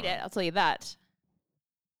 She'll I eat don't it. know. I'll tell you that.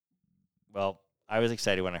 Well, I was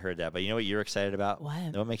excited when I heard that, but you know what you're excited about? What?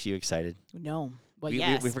 You know what makes you excited? No. Well, we,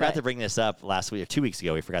 yes. we forgot but- to bring this up last week or 2 weeks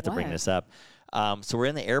ago. We forgot to bring What? this up. So we're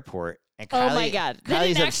in the airport, and Oh Kylie, my God. That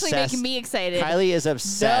Kylie's didn't actually obsessed. make me excited. Kylie is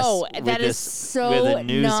obsessed. No, with that is this, so with a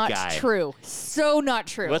news not guy. true. So not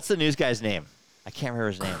true. What's the news guy's name? I can't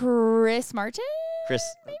remember his name. Chris Martin? Chris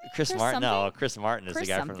Chris Martin. No, something? Chris Martin is Chris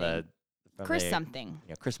the guy from something. the Chris the, something. You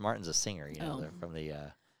know, Chris Martin's a singer. You know, Oh. they're from the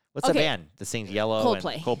what's the Okay. band that sings Yellow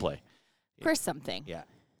Coldplay. and Coldplay? Chris something. Yeah,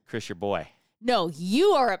 Chris, your boy. No, you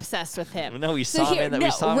are obsessed with him. No, we So saw here- him. We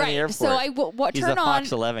saw him right. in the airport. So I He's turn the on.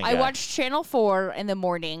 Fox 11 I guy. watch Channel 4 in the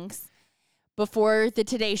mornings before the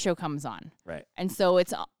Today Show comes on, Right. and so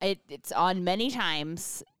it's on many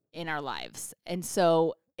times in our lives, and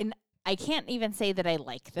I can't even say that I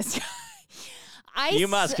like this guy. You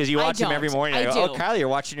must, because you watch him every morning. I go, oh, Kylie, you're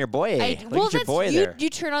watching your boy. Look at your boy there. You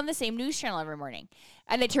turn on the same news channel every morning.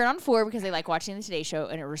 And I turn on 4 because I like watching the Today Show,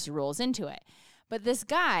 and it just rolls into it. But this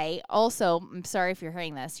guy also, I'm sorry if you're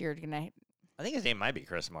hearing this, you're going to, I think his name might be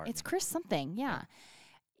Chris Martin. it's Chris something, yeah.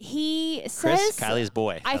 He Chris, says, Kylie's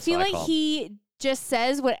boy. I That's feel what like call him. he just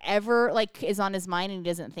says whatever like is on his mind and he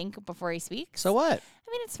doesn't think before he speaks. So what?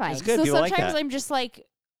 I mean, it's fine. It's good. So People like sometimes that. I'm just like,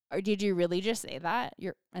 or did you really just say that?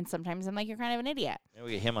 And sometimes I'm like, you're kind of an idiot. Maybe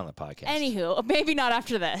we get him on the podcast. Anywho, maybe not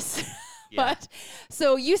after this. Yeah. But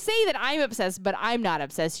so you say that I'm obsessed, but I'm not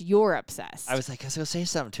obsessed. You're obsessed. I was like, let's go say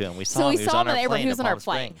something to him. We saw so him. we He was saw on him in our the airport. plane He was to on our Palm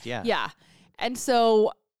flight. Springs. Yeah. Yeah. And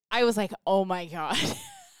so I was like, oh my God.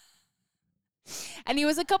 And he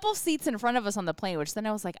was a couple seats in front of us on the plane, which then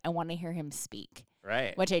I was like, I want to hear him speak,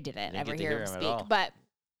 Right. which I didn't Didn't ever get to hear hear him him at speak. all. But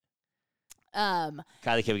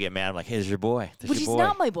Kylie kept getting mad. I'm like, hey, there's your boy. There's which your is boy.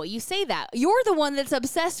 not my boy. You say that. You're the one that's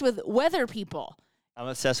obsessed with weather people. I'm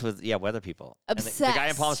obsessed with weather people. And the guy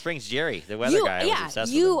in Obsessed. Palm Springs, Jerry, the weather guy, I was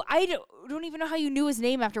obsessed with him. I don't even know how you knew his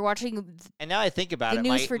name after watching. And now I think about the it,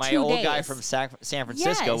 news for my 2 old guy days. from San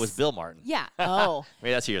Francisco was Yes. Bill Martin. Yeah. Oh,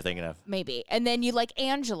 Maybe that's who you're thinking of. maybe. And then you like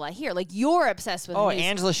Angela here. Like you're obsessed with. Oh, news.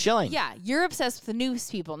 Angela Schilling. Yeah, you're obsessed with the news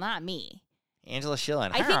people, not me. Angela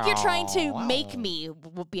Schilling. I think you're trying to Oh, make wow. me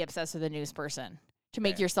be obsessed with a news person to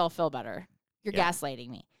make Right. yourself feel better. You're Yeah. gaslighting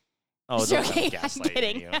me. Oh, Just don't joking. start I'm gaslighting.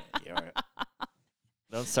 kidding.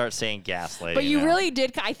 Don't start saying gaslighting. But you now. really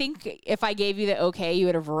did. I think if I gave you the okay, you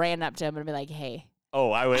would have ran up to him and been like, "Hey."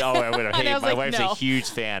 Oh, I would. I would have. And I Hey, was my like, wife's no. a huge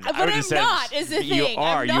fan. But I would I'm have said, not, is the You thing.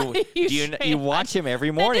 are. I'm not a huge you fan. watch him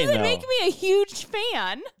every morning That doesn't though. make me a huge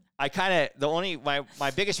fan. I kind of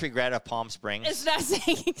my biggest regret of Palm Springs It's not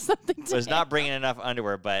saying something to was him. not bringing enough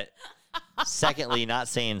underwear, but secondly, not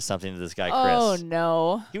saying something to this guy Oh Chris.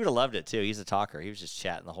 no, He would have loved it too. He's a talker. He was just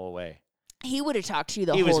chatting the whole way. he would have talked to you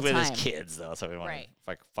the He whole was with time. his kids though, so we want Right.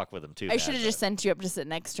 to fuck with him too. I bad, should have but- just sent you up to sit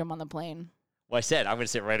next to him on the plane. Well, I said I'm going to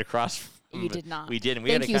sit right across. From, You did not. We did, and we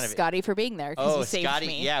Thank had a you, kind of. Scotty, for being there because Oh, you saved Scotty!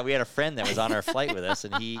 me. Yeah, we had a friend that was on our flight with us,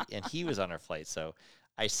 and he was on our flight, so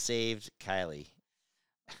I saved Kylie.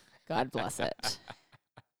 God bless it.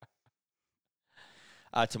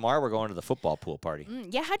 Tomorrow we're going to the football pool party.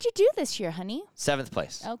 Yeah, how'd you do this year, honey? 7th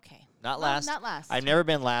place. Okay. Not Well, last. not last. I've never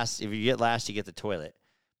been last. If you get last, you get the toilet.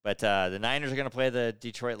 But the Niners are going to play the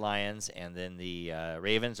Detroit Lions, and then the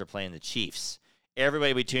Ravens are playing the Chiefs.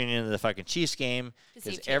 Everybody will be tuning into the fucking Chiefs game To see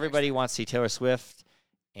because Taylor everybody wants to see Taylor Swift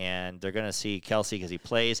and they're going to see Kelce because he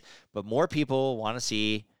plays. But more people want to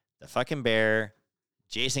see the fucking bear,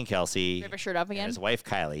 Jason Kelce, Rip his shirt off and again. his wife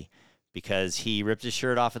Kiley, because he ripped his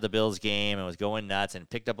shirt off at the Bills game and was going nuts and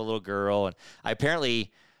picked up a little girl. And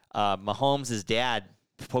apparently, Mahomes' dad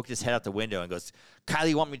poked his head out the window and goes, "Kiley,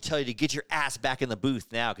 you want me to tell you to get your ass back in the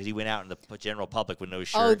booth now?" Because he went out in the general public with no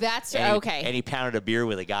shirt. Oh, that's okay. And he pounded a beer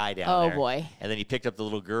with a guy down there. Oh boy. And then he picked up the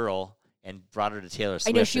little girl and brought her to Taylor I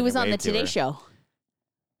Swift. know she was on the waved to Today her. Show.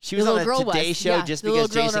 She was The on little the girl Today was. Show Yeah, just the little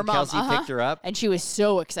because girl and her Jason mom. Kelce picked her up. And she was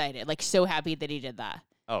so excited, like so happy that he did that.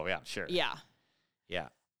 Oh yeah, sure. Yeah. Yeah.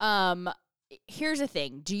 Here's the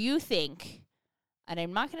thing. Do you think, and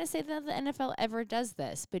I'm not going to say that the NFL ever does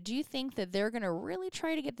this, but do you think that they're going to really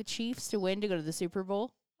try to get the Chiefs to win to go to the Super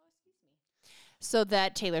Bowl? So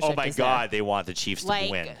that Taylor Swift Oh my is God, there? they want the Chiefs to Like,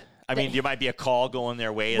 win. I mean, there might be a call going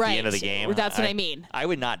their way at Right. the end of the game. That's what I mean. I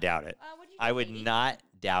would not doubt it. I would not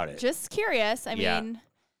doubt it. Just curious. I Yeah. mean,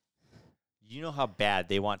 You know how bad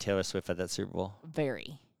they want Taylor Swift at that Super Bowl?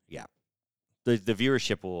 very. Yeah. The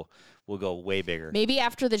viewership will go way bigger. Maybe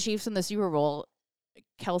after the Chiefs win the Super Bowl,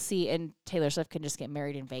 Kelce and Taylor Swift can just get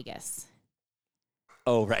married in Vegas.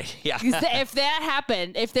 Oh, right. Yeah. 'Cause if that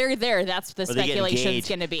happened, if they're there, that's the Or they get speculation's engaged.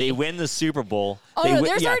 going to be. They win the Super Bowl. Oh, They no, win-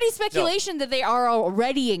 there's yeah. already No. speculation that they are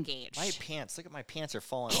already engaged. My pants. Look at my pants are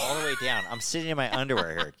falling all the way down. I'm sitting in my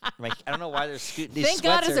underwear here. I don't know why they're scooting. These Thank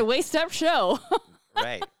God sweats it's a waist-up show. are,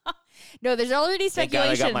 right. No, there's already Thank God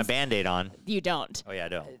I speculation. got my Band-Aid on. You don't. Oh, yeah, I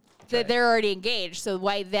don't. That they're already engaged. So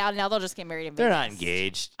why now they'll just get married in Vegas. They're not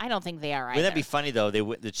engaged. I don't think they are either. Wouldn't that be funny, though?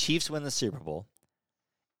 The Chiefs win the Super Bowl,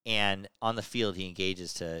 and on the field, he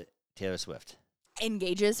engages to Taylor Swift.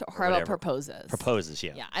 Engages or how about whatever. proposes? Proposes,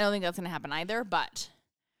 yeah. Yeah, I don't think that's going to happen either, but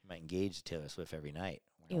He might engage to Taylor Swift every night.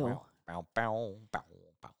 Ew. Bow, bow, bow,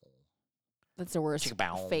 bow. that's the worst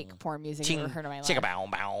Chicka-bow. fake porn music I've ever heard in my life. Chicka bow,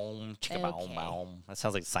 bow, chicka bow, Okay. bow. That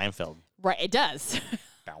sounds like Seinfeld. Right, it does.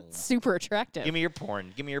 Bow. Super attractive. Give me your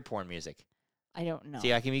porn. Give me your porn music. I don't know. See,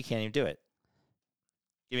 you can't even do it.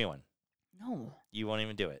 Give me one. No, You won't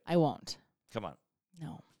even do it. I won't. Come on.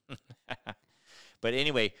 No. But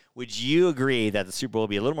anyway, would you agree that the Super Bowl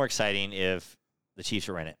would be a little more exciting if the Chiefs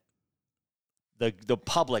were in it? The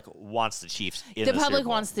public wants the Chiefs in the The Super public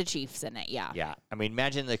Bowl. wants the Chiefs in it, yeah. Yeah. I mean,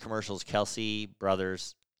 imagine the commercials Kelce,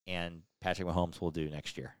 brothers, and Patrick Mahomes will do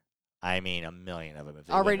next year. I mean, a million of them. If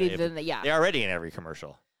they Already, win. yeah. They're already in every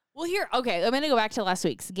commercial. Well, okay, I'm going to go back to last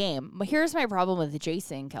week's game. But here's my problem with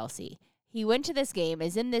Jason Kelce. He went to this game,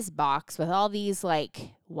 is in this box with all these,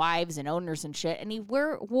 like, wives and owners and shit, and he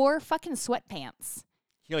wore fucking sweatpants.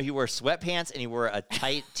 You know, he wore sweatpants and he wore a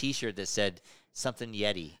tight T-shirt that said something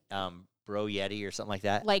Yeti, Bro Yeti or something like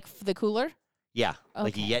that. Like the cooler? Yeah,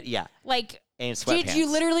 like a Okay. Yeti. Yeah, Like, and sweatpants. did you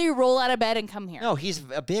literally roll out of bed and come here? No, he's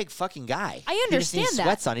a big fucking guy. I He just needs understand that.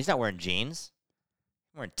 sweats on. He's not wearing jeans.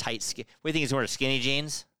 He's wearing tight skin. What do you think he's wearing? Skinny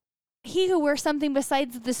jeans? He could wear something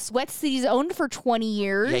besides the sweats that he's owned for 20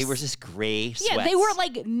 years. Yeah, he wears this gray sweats. Yeah, they weren't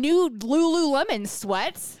like new Lululemon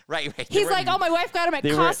sweats. right. They He's weren't- like, oh, my wife got them at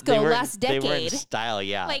they weren't- they Costco weren't- last They were in decade. style,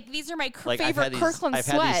 yeah. Like, these are my Like, I've favorite had these, Kirkland I've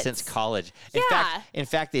sweats. had these since college. Yeah. In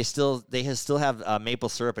fact, they still have maple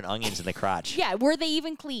syrup and onions in the crotch. Yeah, were they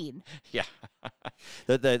even clean? Yeah.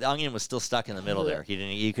 the onion was still stuck in the middle there.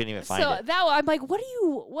 You couldn't even find So it. that I'm like, what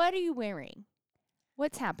are you wearing?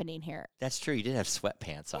 What's happening here? That's true. You did have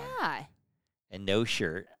sweatpants on Yeah. and no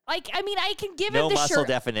shirt. Like, I mean, I can give No him the muscle shirt.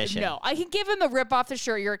 definition. No, I can give him the rip off the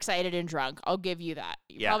shirt. You're excited and drunk. I'll give you that.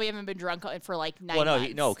 You Yeah. probably haven't been drunk for like 9 Well,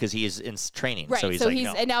 months. no, because he is in training. Right. So he's like,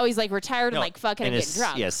 no. and now he's like retired No, and like fucking and and his, getting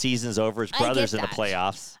drunk. Yeah, season's over. His I get brother's in the that.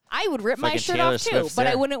 playoffs. I would rip my Fucking shirt Taylor off too, Swift's but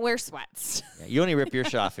I there. wouldn't wear sweats. Yeah, you only rip your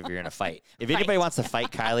shirt off if you're in a fight. If anybody wants to fight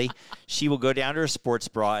Kiley, she will go down to her sports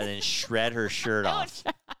bra and then shred her shirt off.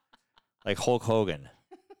 Like Hulk Hogan.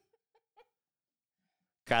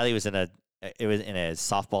 Kiley was in a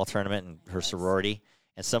softball tournament in her sorority,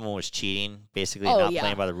 and someone was cheating, basically Oh, not yeah.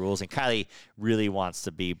 playing by the rules. And Kiley really wants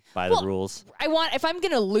to be by Well, the rules. if I'm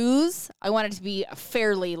gonna lose, I want it to be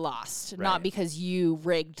fairly lost, not Right. because you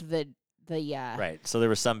rigged the Right. So there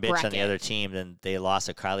was some bitch on the bracket. other team, then they lost.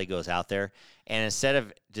 So Kiley goes out there, and instead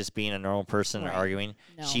of just being a normal person and Right. arguing,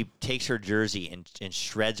 No. she takes her jersey and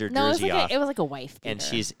shreds her No, jersey off. it was like a wife And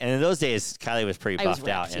beater. and in those days, Kiley was pretty I was buffed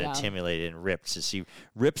out ripped, and yeah. intimidated and ripped. So she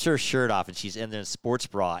rips her shirt off, and she's in the sports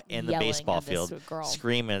bra in the Yelling baseball at this field, girl.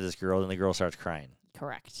 screaming at this girl, and the girl starts crying.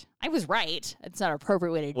 Correct. I was right. It's not an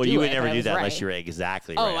appropriate way to do it. Well, you would never but I do was that right. unless you were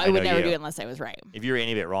exactly Oh, right. I would know never you. do it unless I was right. If you were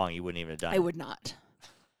any bit wrong, you wouldn't even have done I it. would not.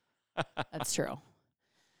 That's true.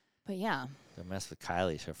 But yeah, Don't mess with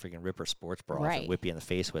Kiley. She'll freaking rip her sports bra off Right. and whip you in the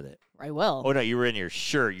face with it. I will. Oh, no, you were in your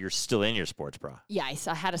shirt. You're still in your sports bra. Yeah,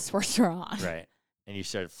 I had a sports bra on. Right. And you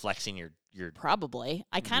started flexing your your Probably.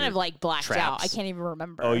 I kind your of like blacked out. I traps. can't even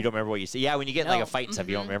remember. Oh, you don't remember what you said? Yeah, when you get in like No. a fight and stuff,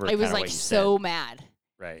 you don't remember. I was kinda like what you so said. mad.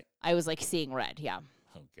 Right. I was like seeing red. Yeah.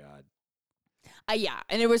 Oh God. Yeah,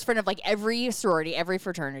 and it was in front of like every sorority, every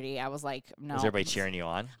fraternity. I was like, no. Was everybody cheering you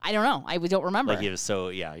on? I don't know. I don't remember. Like it was so.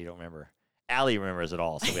 Yeah, you don't remember. Allie remembers it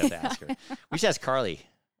all, so we have to ask her. We should ask Carly.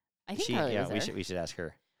 I think Carly was there. we should ask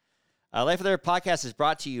her. Life of Their podcast is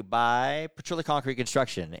brought to you by Petrola Concrete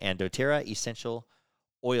Construction and doTERRA Essential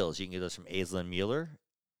Oils. You can get those from Aislinn Mueller,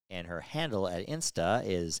 and her handle at Insta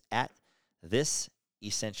is at This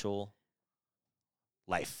Essential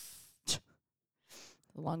Life.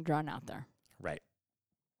 Long drawn out there. Right.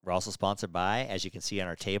 We're also sponsored by, as you can see on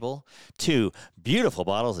our table, 2 beautiful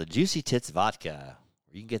bottles of Juicy Tits vodka.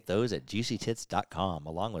 You can get those at juicytits.com,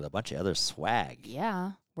 along with a bunch of other swag.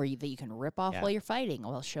 Yeah, that you can rip off Yeah. while you're fighting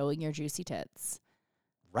while showing your juicy tits.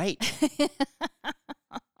 Right.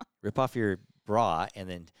 Rip off your bra and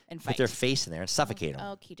then And put fight. their face in there and suffocate them.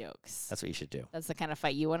 Okie dokes. That's what you should do. That's the kind of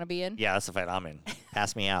fight you want to be in? Yeah, that's the fight I'm in.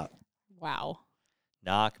 Pass me out. Wow.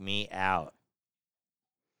 Knock me out.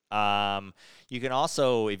 You can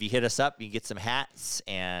also, if you hit us up, you can get some hats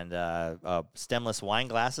and stemless wine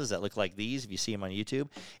glasses that look like these if you see them on YouTube.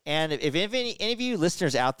 And if any of you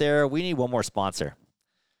listeners out there, we need one more sponsor.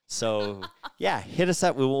 So yeah, hit us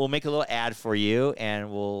up. We'll make a little ad for you,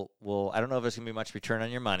 and we'll. I don't know if there's gonna be much return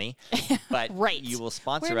on your money, but Right. you will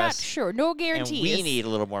sponsor We're us. not sure. No And guarantees. we need a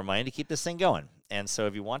little more money to keep this thing going. And so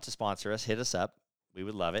if you want to sponsor us, hit us up. We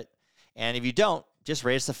would love it. And if you don't, just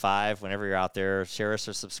rate us a 5 whenever you're out there. Share us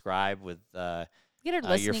or subscribe with Get our your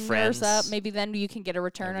listening friends. viewers up. Maybe then you can get a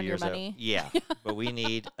return on your viewers up. money. Yeah, but we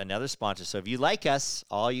need another sponsor. So if you like us,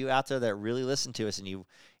 all you out there that really listen to us, and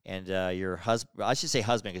your husband, I should say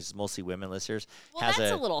husband because it's mostly women listeners. Well, has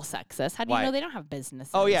that's a little sexist. How do Why? you know they don't have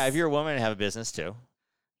businesses? Oh yeah, if you're a woman and have a business too.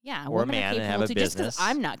 yeah, or a women man are and have capable a too. Just business. because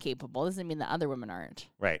I'm not capable doesn't mean the other women aren't.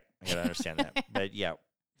 Right, I gotta understand that. But yeah,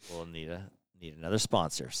 we'll need another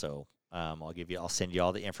sponsor. So I'll send you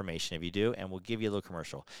all the information if you do, and we'll give you a little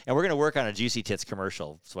commercial. And we're gonna work on a Juicy Tits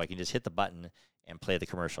commercial, so I can just hit the button and play the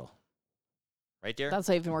commercial. Right, dear? That's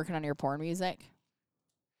why you've been working on your porn music.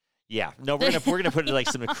 Yeah. No, we're gonna put like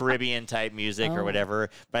some Caribbean type music or Oh. whatever.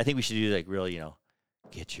 But I think we should do like real,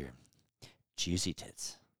 get your juicy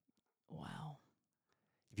tits. Wow.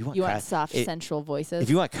 If you want, You want soft, sensual voices? If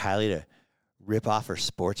you want Kylie to rip off her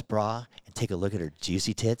sports bra and take a look at her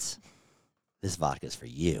juicy tits, this vodka's for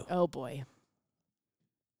you. Oh boy.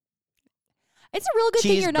 It's a real good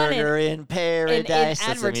thing you're not Cheeseburger in paradise.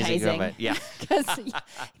 That's the music going, advertising. but yeah. because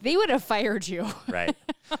they would have fired you. Right.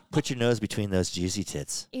 Put your nose between those juicy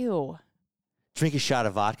tits. Ew. Drink a shot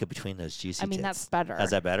of vodka between those juicy I mean, tits. that's better.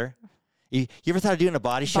 Is that better? You ever thought of doing a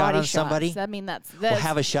body shot on shots. somebody? I mean, that's We'll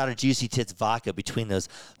have a shot of Juicy Tits vodka between those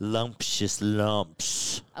lumptious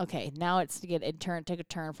lumps. okay. Now it's to take a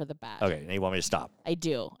turn for the bad. Okay, now you want me to stop. I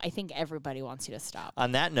do. I think everybody wants you to stop.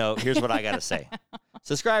 On that note, here's what I got to say.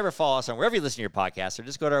 Subscribe or follow us on wherever you listen to your podcast, or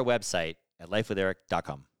just go to our website at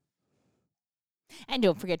lifewitheric.com. And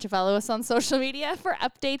don't forget to follow us on social media for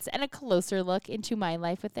updates and a closer look into my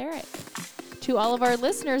life with Eric. To all of our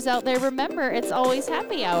listeners out there, remember, it's always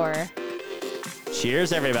happy hour.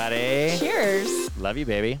 Cheers, everybody. Cheers. Love you,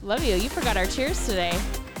 baby. Love you. You forgot our cheers today.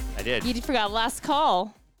 I did. You forgot last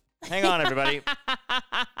call. Hang on, everybody. Just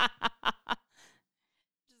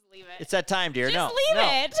leave it. It's that time, dear. Just no, leave no.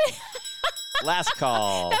 it. Last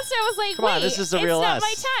call. That's what I was like, Come wait, on, this is the it's real not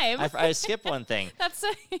us. my time. I skipped one thing. That's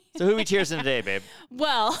So who we cheers in today, babe?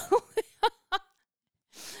 well,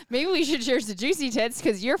 maybe we should cheers to Juicy Tits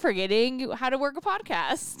because you're forgetting how to work a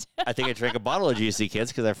podcast. I think I drank a bottle of Juicy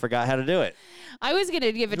Kids because I forgot how to do it. I was going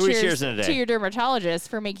to give a Who are we cheers cheersing today? to your dermatologist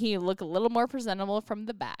for making you look a little more presentable from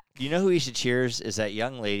the back. You know who we should cheers is that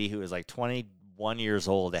young lady who was like 21 years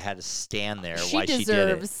old that had to stand there She while she did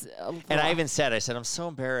it. deserves And I even said, I'm so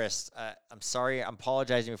embarrassed. I'm sorry. I'm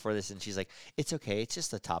apologizing before this. And she's like, it's okay. It's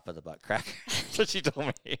just the top of the butt crack. That's what she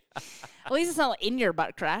told me. at least it's not in your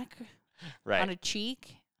butt crack, Right. on a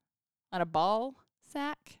cheek, on a ball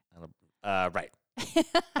sack. Right.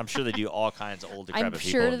 I'm sure they do all kinds of old I'm decrepit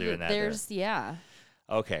sure people doing that that. there. there's, yeah.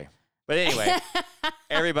 Okay. But anyway,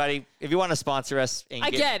 everybody, if you want to sponsor us and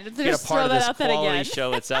Again, get just a part throw of that this out there quality again.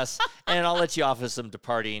 show, it's us. And I'll let you off with some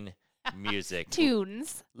departing music.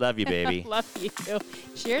 Tunes. Love you, baby. Love you.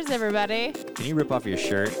 Cheers, everybody. Can you rip off your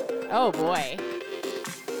shirt? Oh, boy.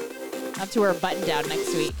 I'll have to wear a button down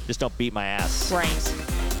next week. Just don't beat my ass. Right.